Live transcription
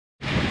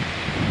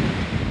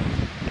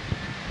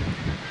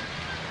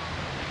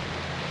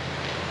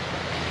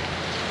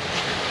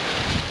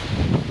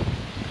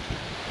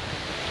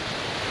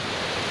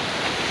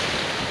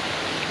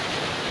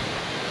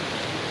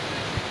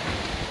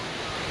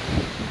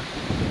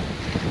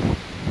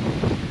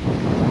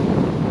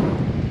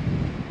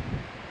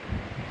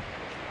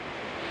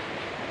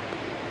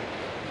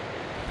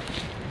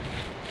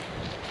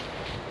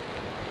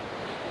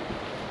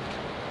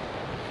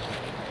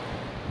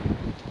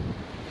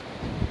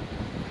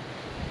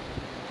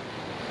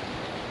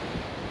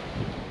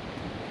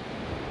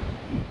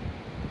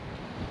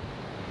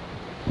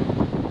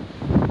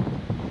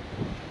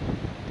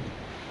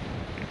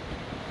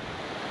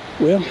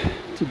Well,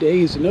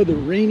 today is another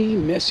rainy,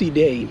 messy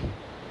day.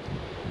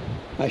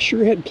 I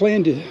sure had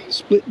planned to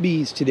split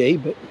bees today,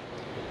 but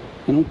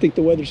I don't think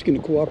the weather's going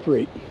to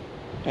cooperate.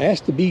 I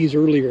asked the bees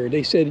earlier.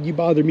 They said, "You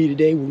bother me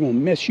today, we're going to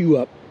mess you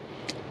up."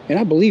 And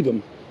I believe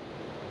them.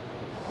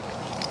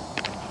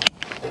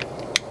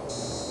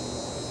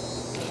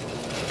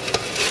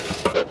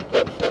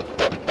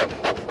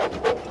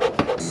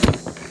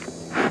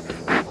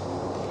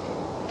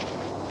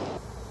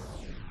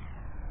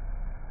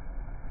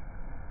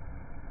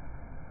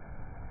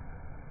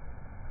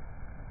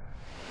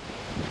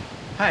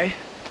 Hi.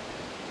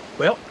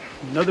 Well,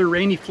 another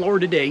rainy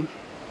Florida day.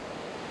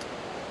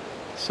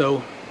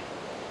 So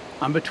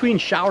I'm between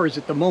showers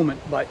at the moment,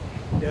 but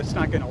that's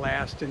not going to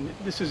last, and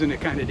this isn't the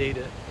kind of day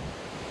to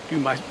do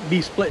my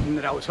bee splitting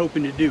that I was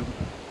hoping to do.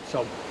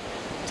 So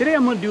today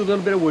I'm going to do a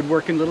little bit of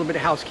woodworking, a little bit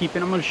of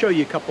housekeeping. I'm going to show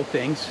you a couple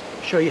things,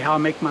 show you how I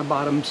make my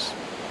bottoms,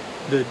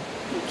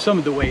 some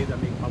of the ways I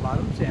make my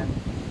bottoms, and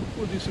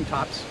we'll do some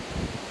tops.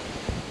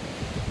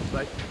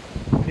 But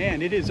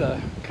man, it is a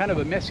kind of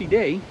a messy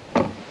day.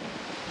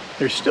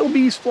 There's still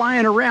bees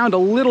flying around a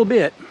little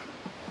bit.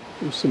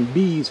 There's some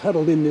bees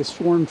huddled in this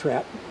swarm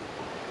trap.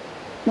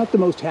 Not the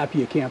most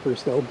happy of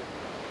campers, though.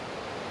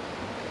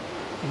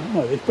 I don't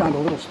know, they found a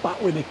little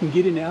spot where they can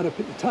get in and out up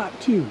at the top,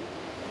 too.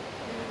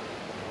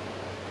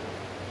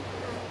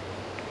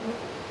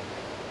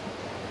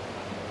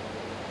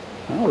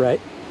 All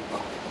right.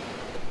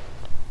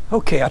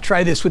 Okay, I'll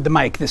try this with the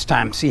mic this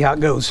time, see how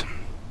it goes.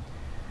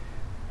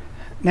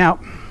 Now,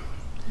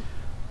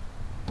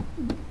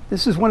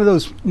 this is one of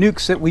those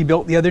nukes that we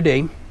built the other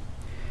day.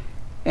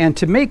 And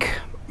to make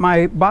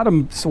my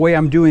bottoms the way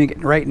I'm doing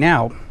it right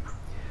now,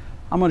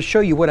 I'm going to show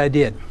you what I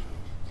did.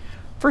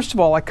 First of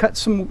all, I cut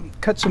some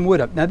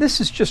wood up. Now this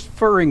is just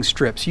furring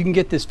strips. You can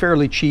get this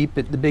fairly cheap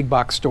at the big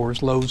box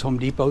stores, Lowe's, Home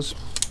Depots.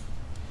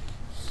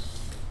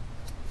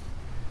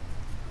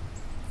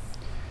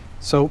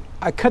 So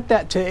I cut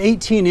that to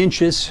 18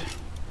 inches.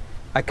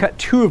 I cut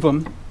two of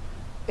them,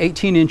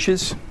 18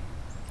 inches,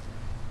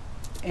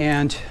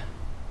 and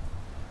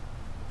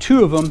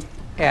two of them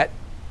at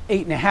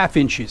 8.5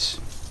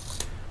 inches.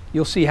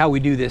 You'll see how we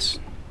do this.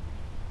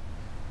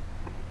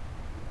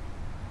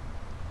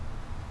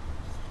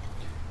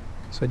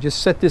 So I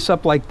just set this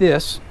up like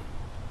this.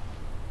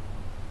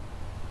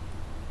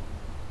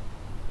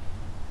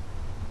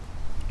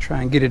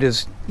 Try and get it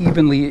as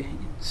evenly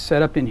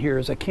set up in here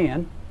as I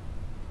can.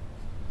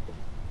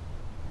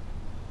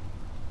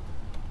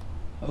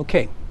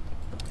 Okay.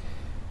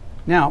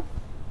 Now,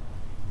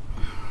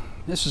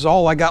 this is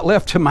all I got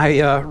left to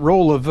my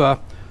roll of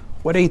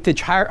what 1/8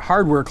 inch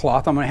hardware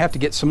cloth. I'm going to have to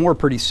get some more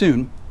pretty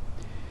soon.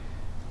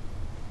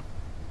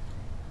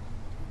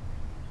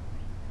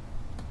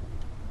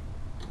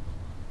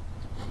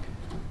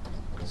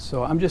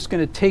 So I'm just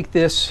going to take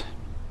this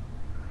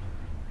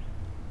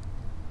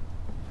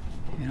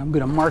and I'm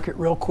going to mark it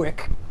real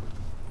quick.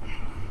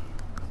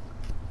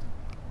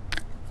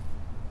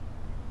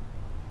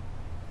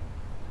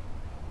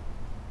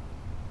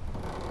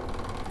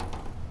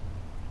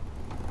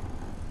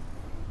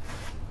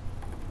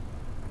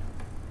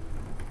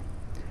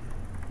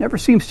 Never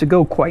seems to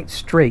go quite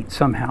straight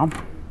somehow.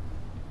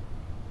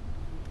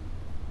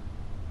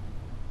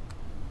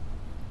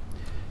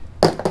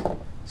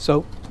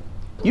 So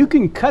you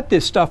can cut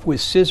this stuff with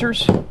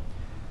scissors,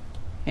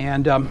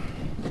 and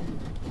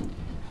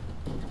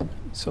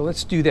so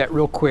let's do that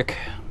real quick.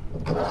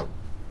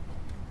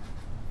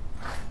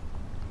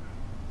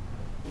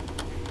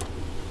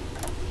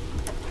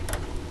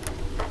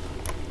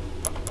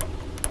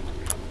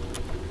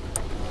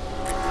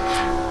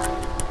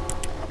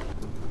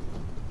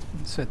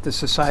 Set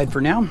this aside for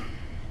now.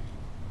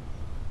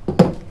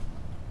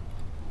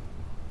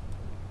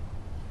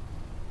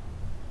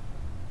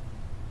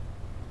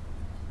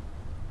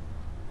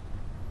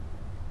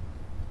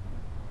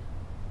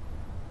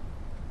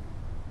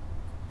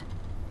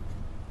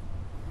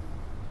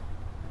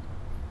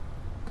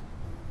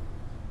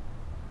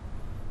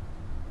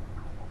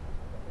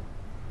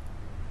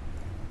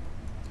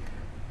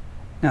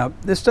 Now,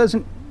 this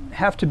doesn't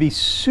have to be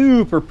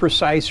super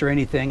precise or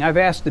anything. I've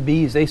asked the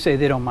bees, they say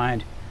they don't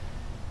mind.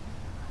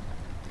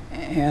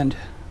 And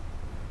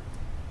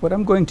what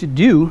I'm going to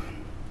do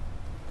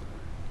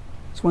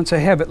is, once I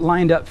have it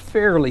lined up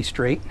fairly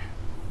straight,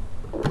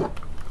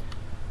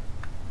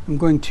 I'm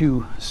going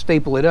to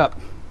staple it up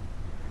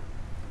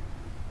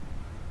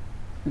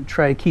and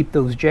try to keep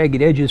those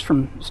jagged edges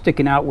from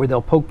sticking out where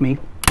they'll poke me.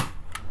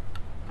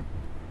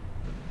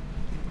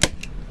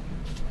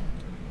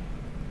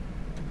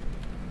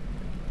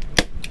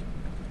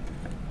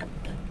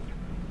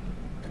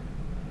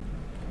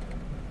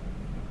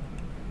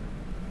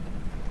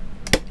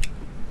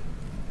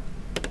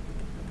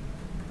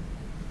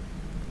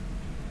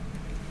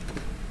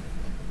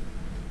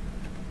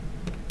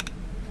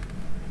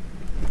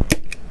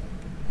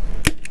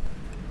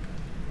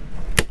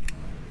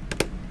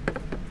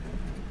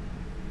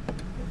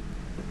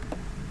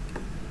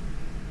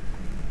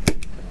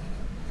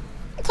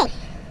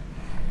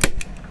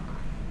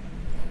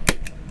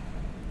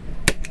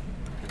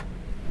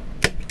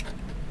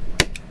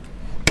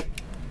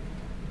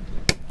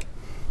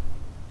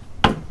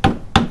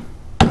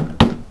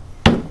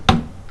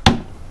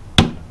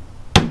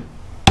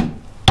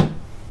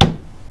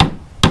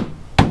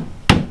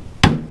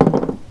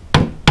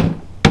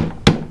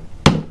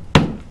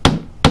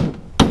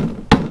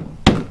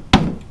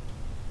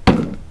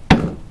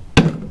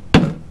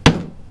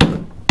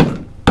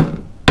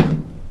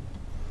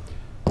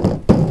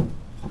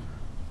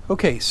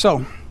 Okay,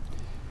 so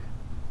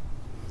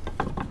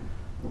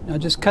now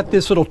just cut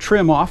this little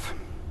trim off.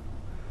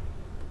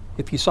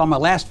 If you saw my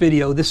last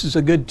video, this is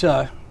a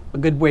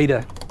good way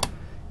to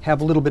have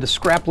a little bit of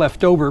scrap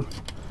left over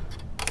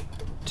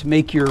to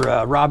make your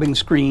robbing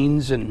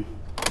screens, and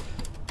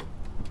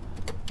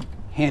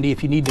handy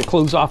if you need to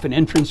close off an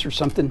entrance or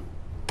something.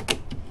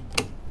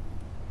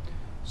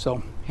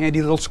 So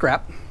handy little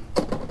scrap.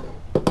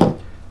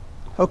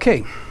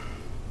 Okay,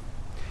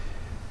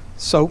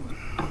 so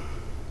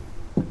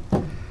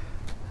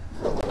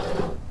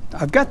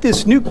I've got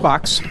this nuke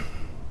box,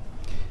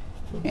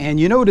 and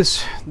you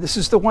notice this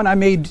is the one I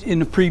made in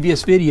a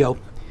previous video.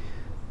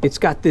 It's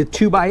got the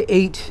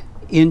 2x8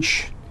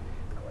 inch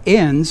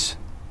ends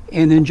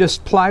and then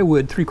just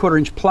plywood, 3/4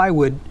 inch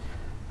plywood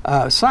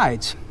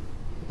sides.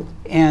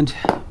 And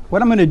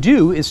what I'm going to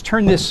do is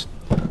turn this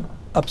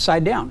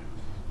upside down.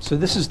 So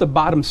this is the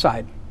bottom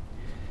side.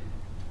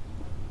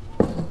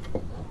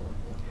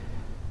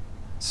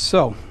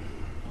 So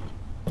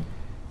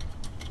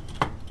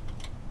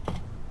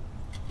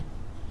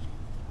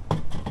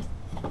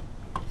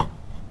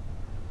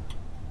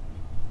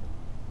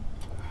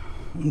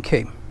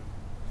okay,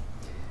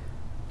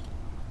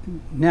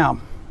 now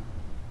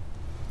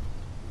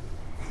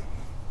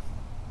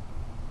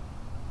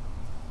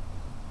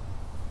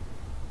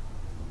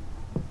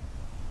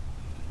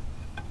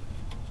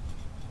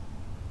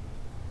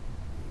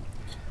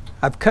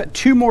I've cut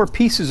 2 more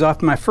pieces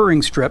off my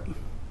furring strip.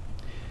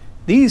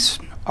 These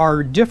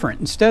are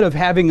different. Instead of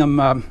having them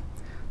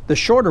the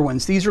shorter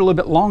ones, these are a little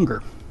bit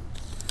longer.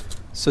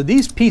 So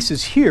these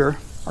pieces here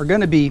are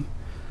going to be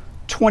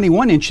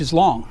 21 inches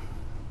long.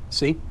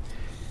 See?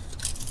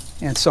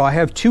 And so I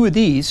have 2 of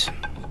these.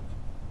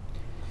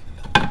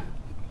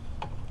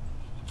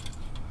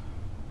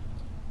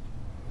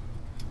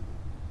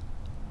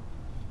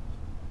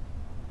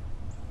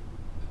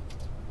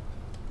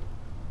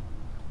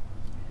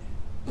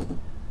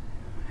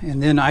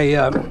 And then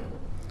I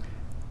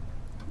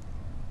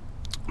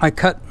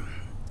cut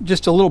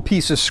just a little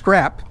piece of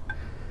scrap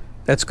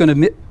that's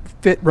going to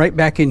fit right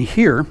back in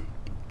here.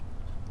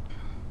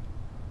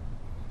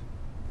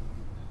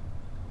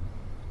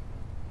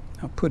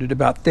 I'll put it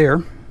about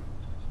there.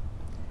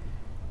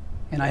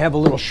 And I have a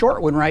little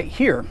short one right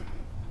here,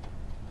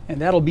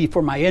 and that'll be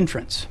for my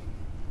entrance.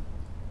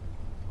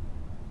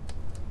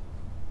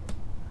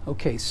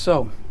 Okay,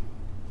 so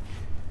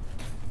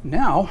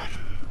now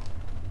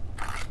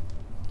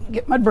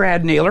get my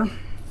brad nailer.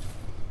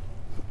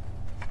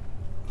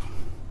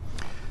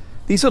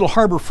 These little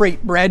Harbor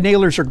Freight brad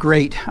nailers are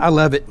great. I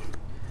love it.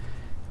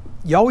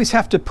 You always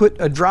have to put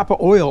a drop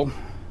of oil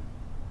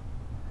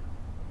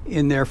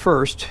in there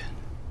first.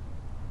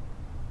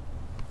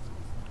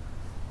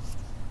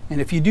 And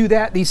if you do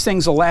that, these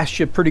things will last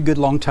you a pretty good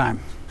long time.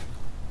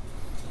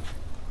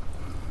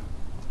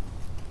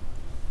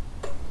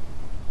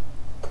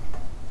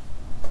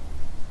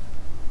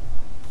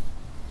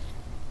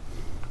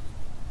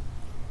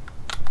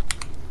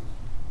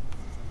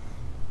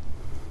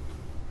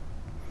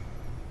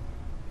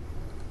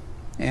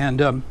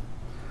 And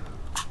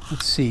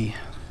let's see,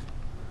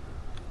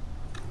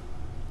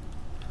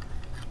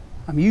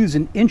 I'm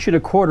using 1¼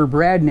 inch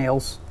brad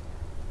nails,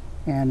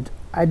 and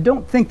I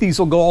don't think these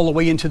will go all the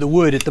way into the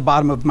wood at the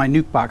bottom of my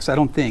nuke box. I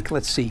don't think.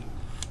 Let's see.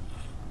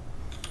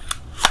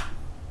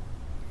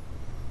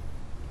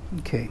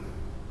 Okay.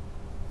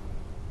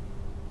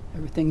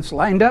 Everything's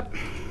lined up.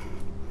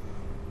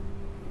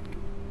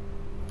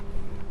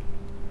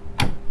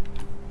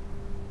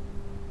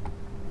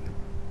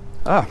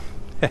 Ah.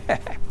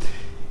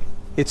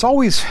 It's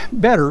always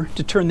better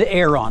to turn the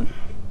air on.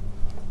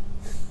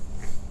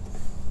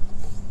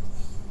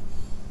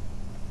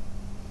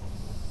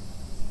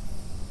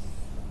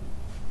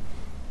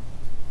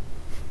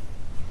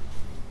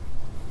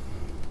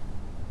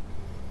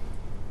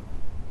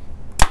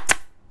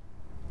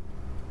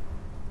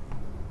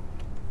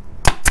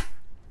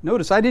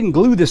 Notice I didn't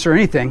glue this or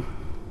anything.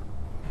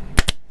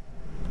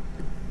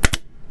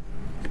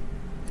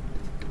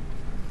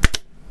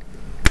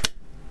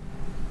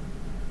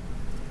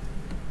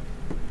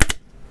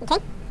 Okay.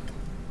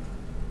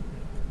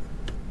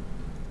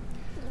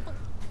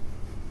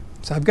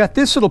 So I've got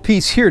this little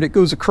piece here that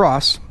goes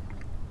across.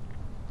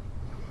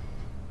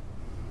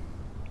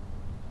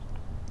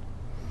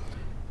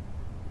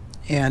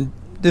 And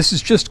this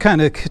is just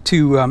kind of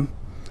to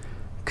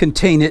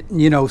contain it,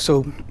 you know,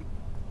 so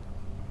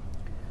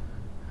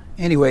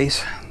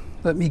anyways,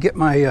 let me get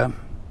my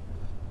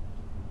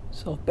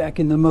self back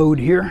in the mode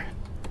here.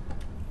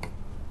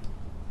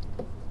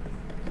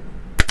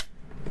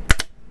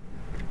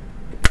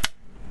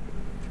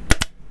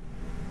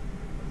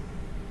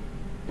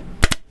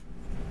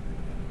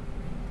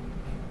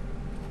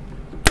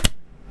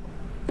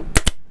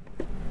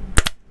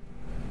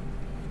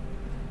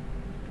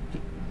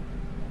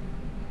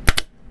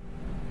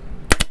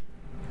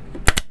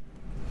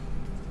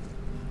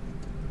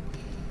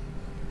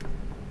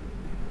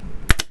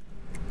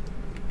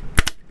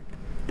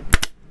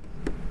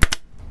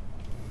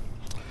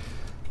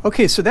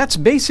 Okay, so that's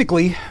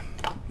basically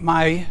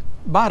my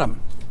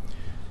bottom.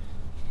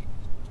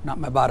 not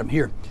my bottom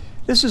here.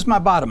 This is my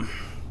bottom.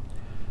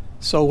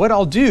 So what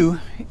I'll do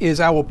is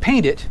I will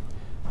paint it,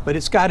 but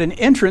it's got an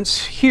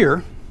entrance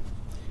here.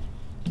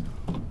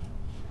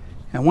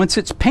 And once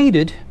it's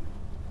painted,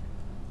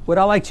 what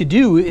I like to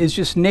do is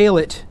just nail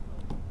it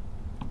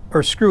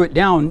or screw it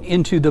down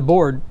into the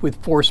board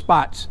with 4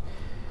 spots.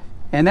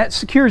 And that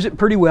secures it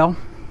pretty well.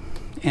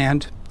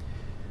 And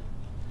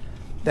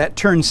that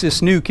turns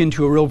this nuke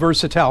into a real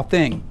versatile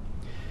thing.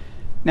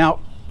 Now,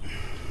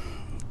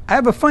 I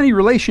have a funny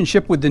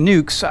relationship with the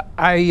nukes.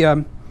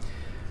 I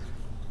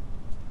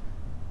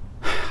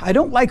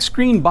don't like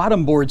screen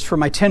bottom boards for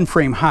my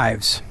 10-frame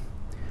hives.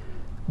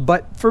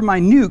 But for my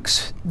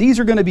nukes, these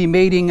are going to be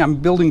mating. I'm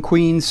building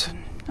queens.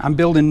 I'm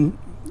building,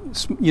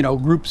 you know,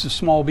 groups of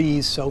small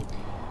bees. So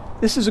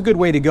this is a good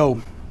way to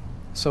go.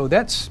 So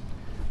that's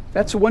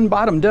one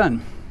bottom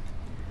done.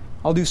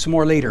 I'll do some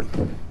more later.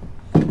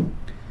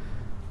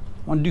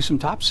 Want to do some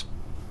tops?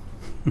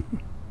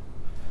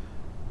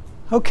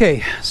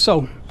 Okay,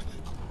 so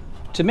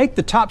to make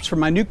the tops for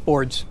my nuke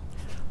boards,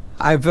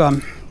 I've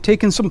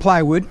taken some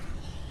plywood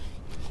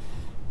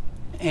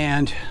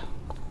and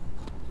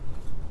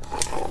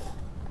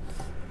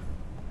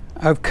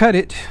I've cut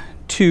it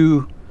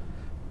to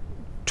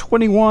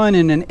 21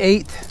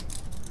 1/8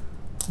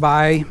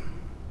 by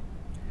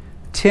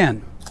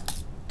 10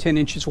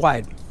 inches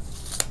wide.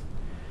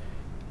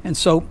 And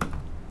so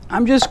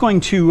I'm just going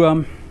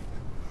to,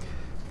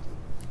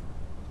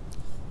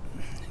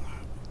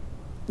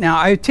 now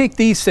I take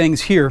these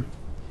things here.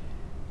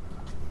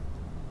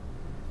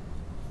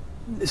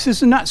 This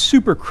is not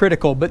super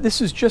critical, but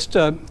this is just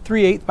a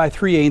 3/8 by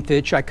 3/8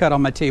 inch I cut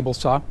on my table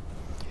saw.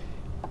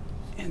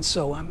 And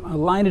so I'll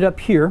line it up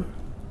here.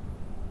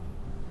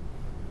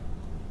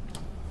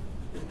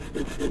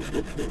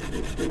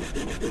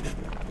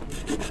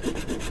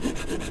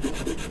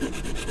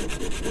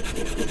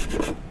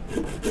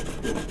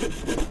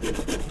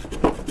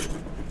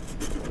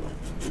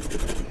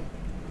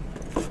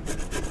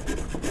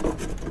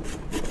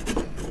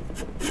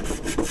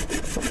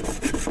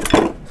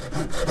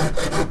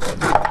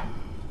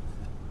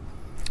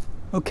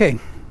 Okay.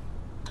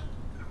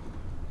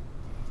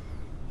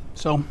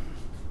 So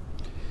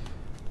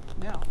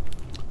now,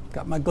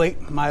 got my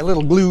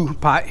little glue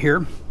pot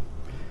here.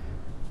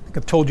 Like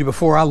I've told you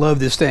before, I love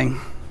this thing.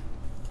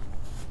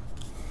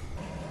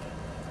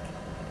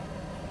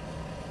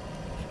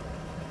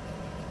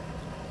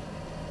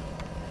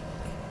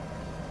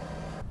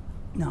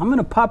 Now I'm going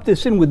to pop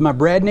this in with my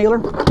brad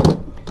nailer.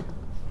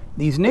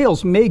 These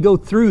nails may go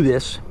through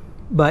this,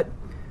 but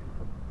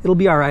it'll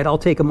be all right. I'll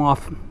take them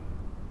off.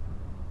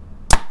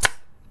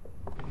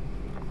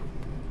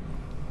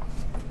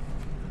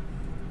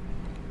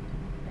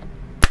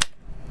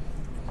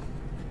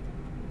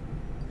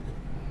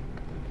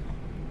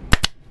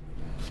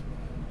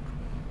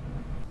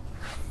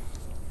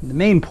 The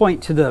main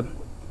point to the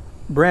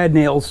brad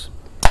nails,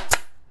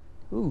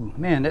 ooh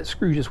man, that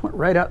screw just went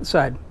right out the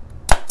side,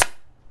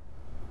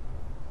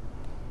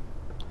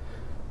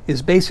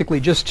 is basically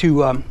just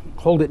to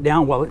hold it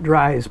down while it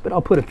dries, but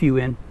I'll put a few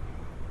in.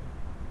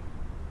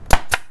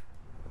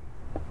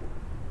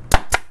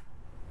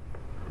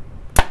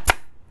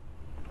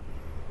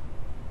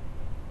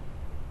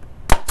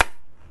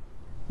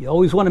 You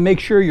always want to make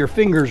sure your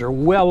fingers are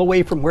well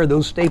away from where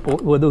those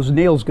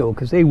nails go,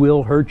 because they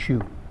will hurt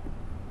you.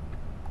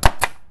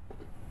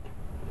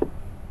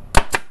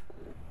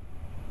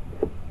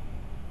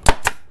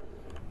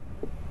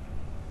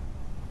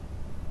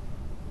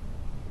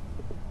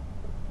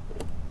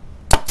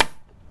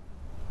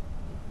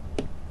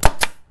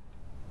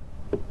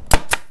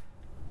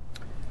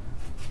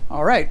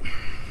 All right,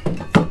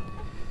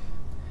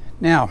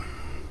 now,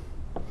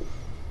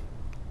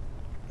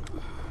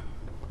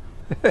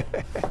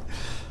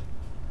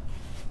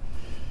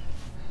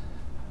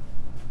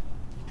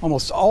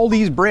 almost all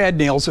these brad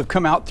nails have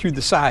come out through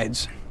the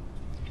sides,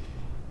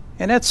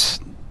 and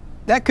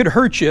that could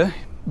hurt you,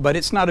 but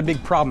it's not a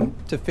big problem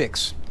to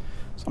fix.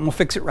 So I'm gonna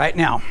fix it right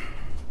now.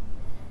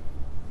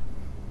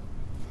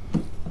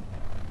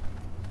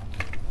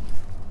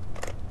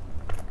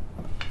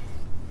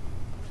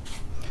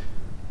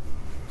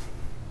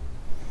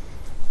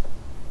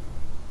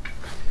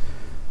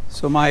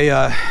 So my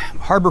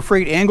Harbor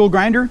Freight angle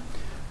grinder,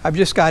 I've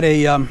just got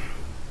a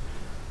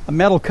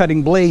metal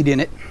cutting blade in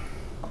it.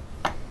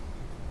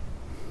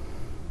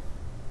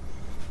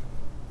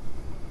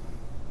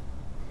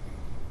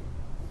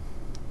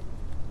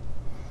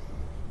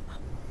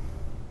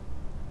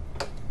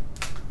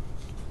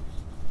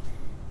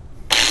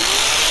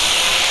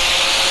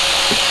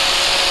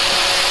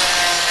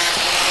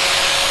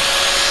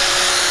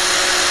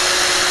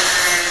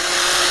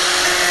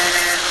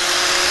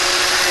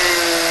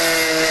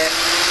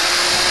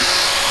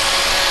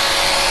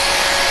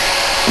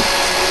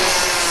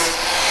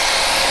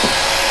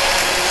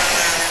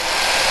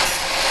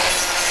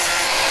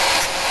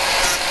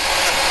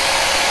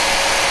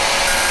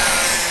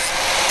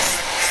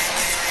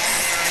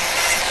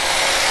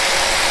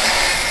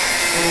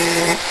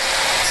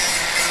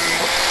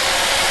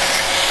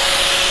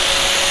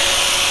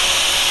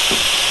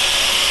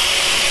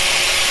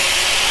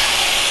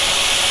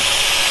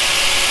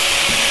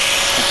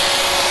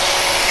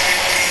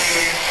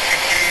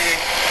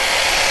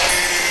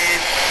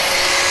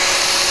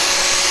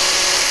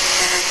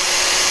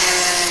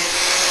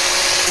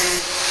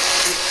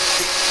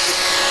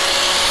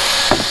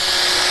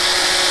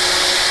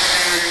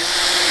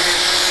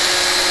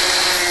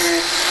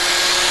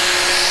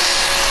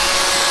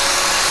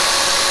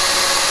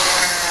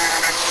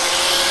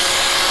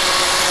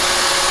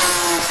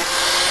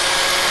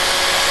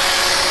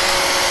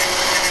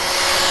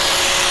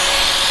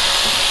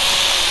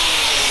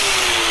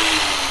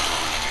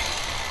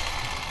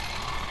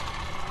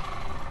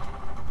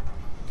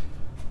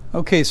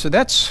 Okay, so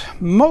that's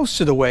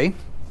most of the way.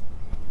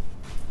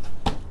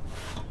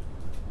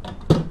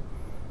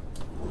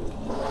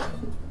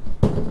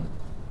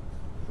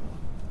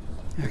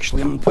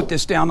 Actually, I'm gonna put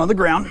this down on the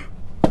ground.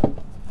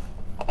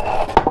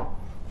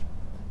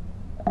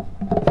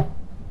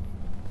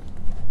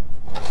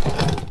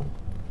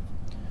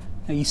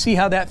 Now you see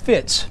how that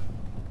fits.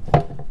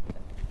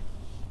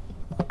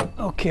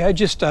 Okay, I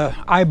just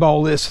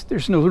eyeball this.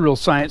 There's no real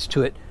science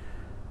to it.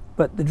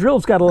 But the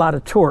drill's got a lot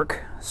of torque,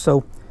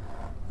 so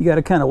you got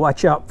to kind of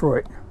watch out for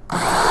it.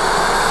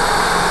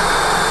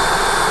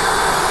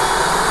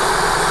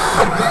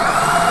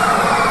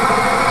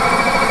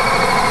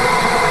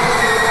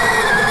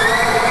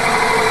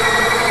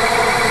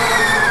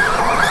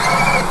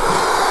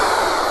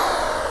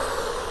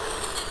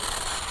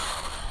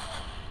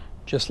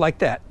 Just like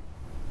that.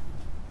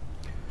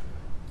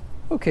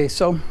 Okay,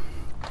 so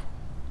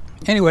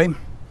anyway,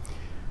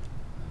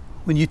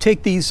 when you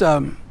take these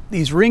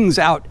rings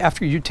out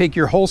after you take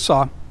your hole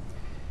saw,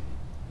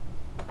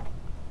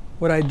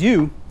 what I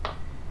do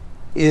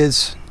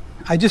is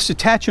I just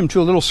attach them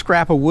to a little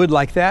scrap of wood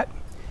like that,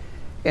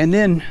 and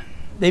then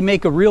they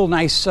make a real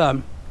nice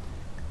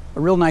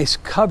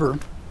cover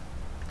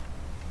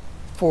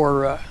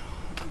for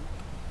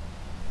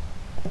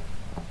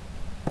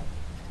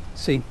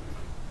see.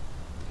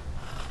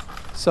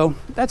 So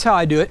that's how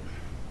I do it.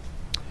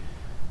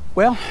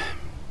 Well,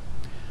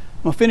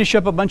 I'm gonna finish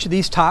up a bunch of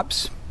these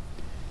tops,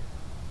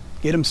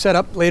 get them set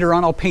up. Later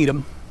on I'll paint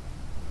them.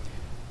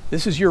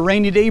 This is your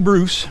rainy day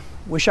Bruce.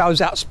 Wish I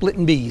was out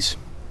splitting bees.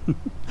 All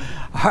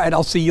right,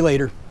 I'll see you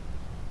later.